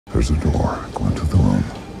There's a door. Go into the room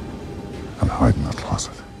and hide in the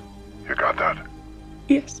closet. You got that?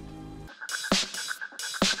 Yes.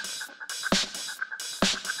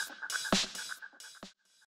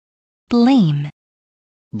 Blame.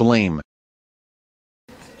 Blame.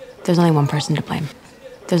 There's only one person to blame.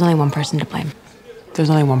 There's only one person to blame. There's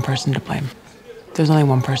only one person to blame. There's only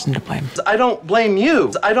one person to blame. I don't blame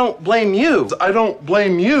you. I don't blame you. I don't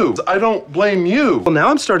blame you. I don't blame you. Well, now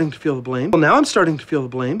I'm starting to feel the blame. Well, now I'm starting to feel the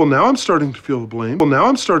blame. Well, now I'm starting to feel the blame. Well, now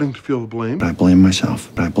I'm starting to feel the blame. But I blame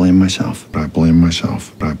myself. But I blame myself. But I blame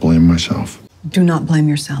myself. But I blame myself. Do not blame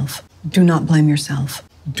yourself. Do not blame yourself.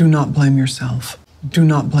 Do not blame yourself. Do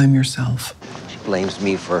not blame yourself. She blames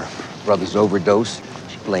me for brother's overdose.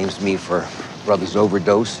 She blames me for brother's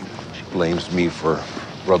overdose. She blames me for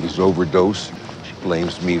brother's overdose. She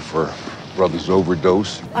blames me for brother's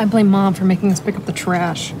overdose. I blame mom for making us pick up the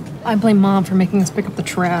trash. I blame mom for making us pick up the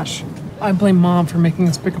trash. I blame mom for making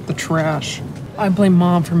us pick up the trash. I blame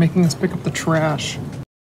mom for making us pick up the trash.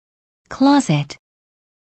 Closet.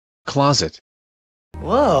 Closet.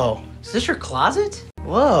 Whoa, is this your closet?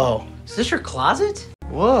 Whoa, is this your closet?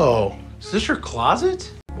 Whoa, is this your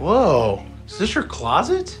closet? Whoa, is this your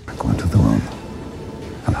closet? I go into the room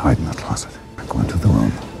and hide in the closet. I go into the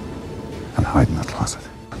room and hide in the closet.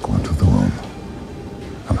 I go into the room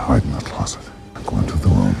and hide in the closet. I go into the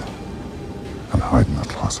room and hide in the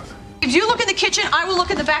closet. If you look in the kitchen, I will look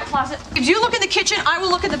in the back closet. If you look in the kitchen, I will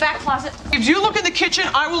look in the back closet. If you look in the kitchen,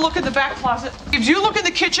 I will look in the back closet. If you look in the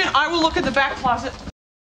kitchen, I will look in the back closet.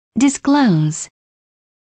 Disclose.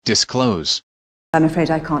 Disclose. I'm afraid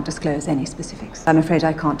I can't disclose any specifics. I'm afraid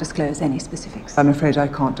I can't disclose any specifics. I'm afraid I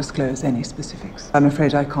can't disclose any specifics. I'm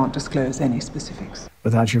afraid I can't disclose any specifics.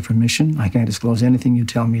 Without your permission, I can't disclose anything you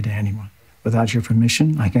tell me to anyone. Without your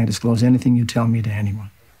permission, I can't disclose anything you tell me to anyone.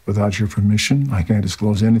 Without your permission, I can't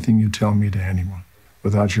disclose anything you tell me to anyone.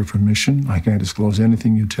 Without your permission, I can't disclose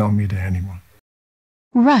anything you tell me to anyone.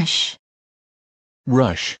 Rush.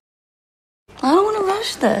 Rush. I don't want to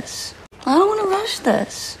rush this. I don't want to rush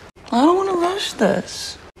this. I don't want to rush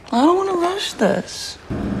this. I don't want to rush this.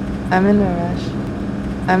 I'm in a rush.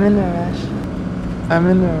 I'm in a rush. I'm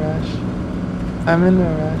in a rush. I'm in a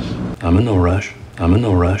rush. I'm in no rush. I'm in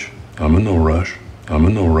no rush. I'm in no rush. I'm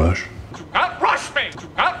in no rush. Do not rush me! Do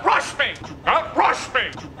not rush me! Do not rush me!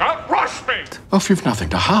 Do not rush me! Oh, if you've nothing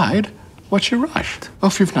to hide, what's you rushed? Oh,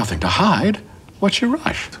 if you've nothing to hide, what's you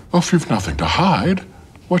rushed? Oh, if you've nothing to hide,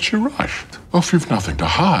 what's you rushed? Oh, if you've nothing to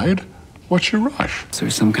hide, what's your rush? Is there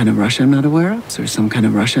some kind of rush I'm not aware of? Is there some kind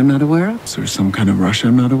of rush I'm not aware of? Is there some kind of rush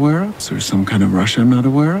I'm not aware of? Is there some kind of rush I'm not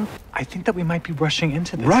aware of? I think that we might be rushing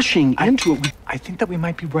into this. Rushing into it. I think that we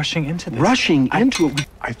might be rushing into this. Rushing into it.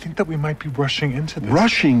 I think that we might be rushing into this.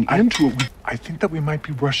 Rushing into it. I think that we might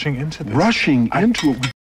be rushing into this. Rushing into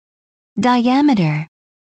it. Diameter.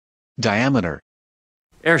 Diameter.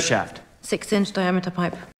 Air shaft. 6-inch diameter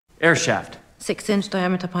pipe. Air shaft. 6-inch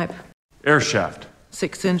diameter pipe. Air shaft.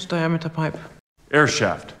 6-inch diameter pipe. Air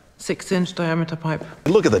shaft. 6-inch diameter pipe.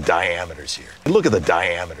 Look at the diameters here. Look at the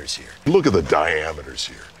diameters here. Look at the diameters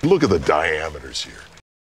here. Look at the diameters here.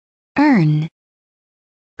 Earn.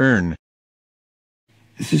 Earn.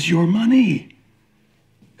 This is your money.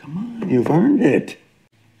 Come on, you've earned it.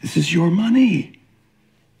 This is your money.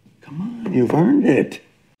 Come on, you've earned it.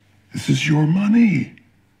 This is your money.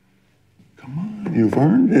 Come on, you've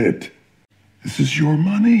earned it. This is your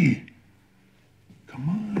money. Come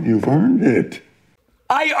on, you've earned it.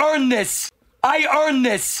 I earn this. I earn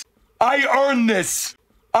this. I earn this.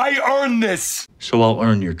 I earn this. So I'll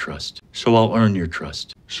earn your trust. So I'll earn your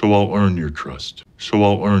trust. So I'll earn your trust. So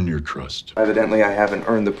I'll earn your trust. Evidently, I haven't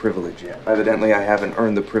earned the privilege yet. Evidently, I haven't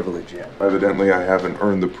earned the privilege yet. Evidently, I haven't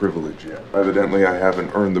earned the privilege yet. Evidently, I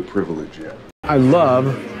haven't earned the privilege yet. I love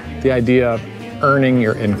the idea of earning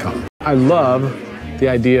your income. I love the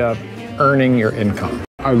idea of earning your income.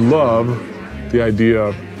 I love the idea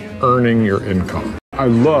of earning your income. I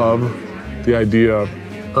love the idea of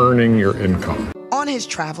earning your income. On his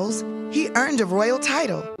travels, he earned a royal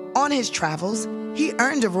title. On his travels, he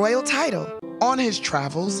earned a royal title. On his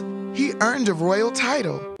travels, he earned a royal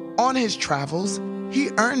title. On his travels, he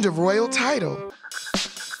earned a royal title.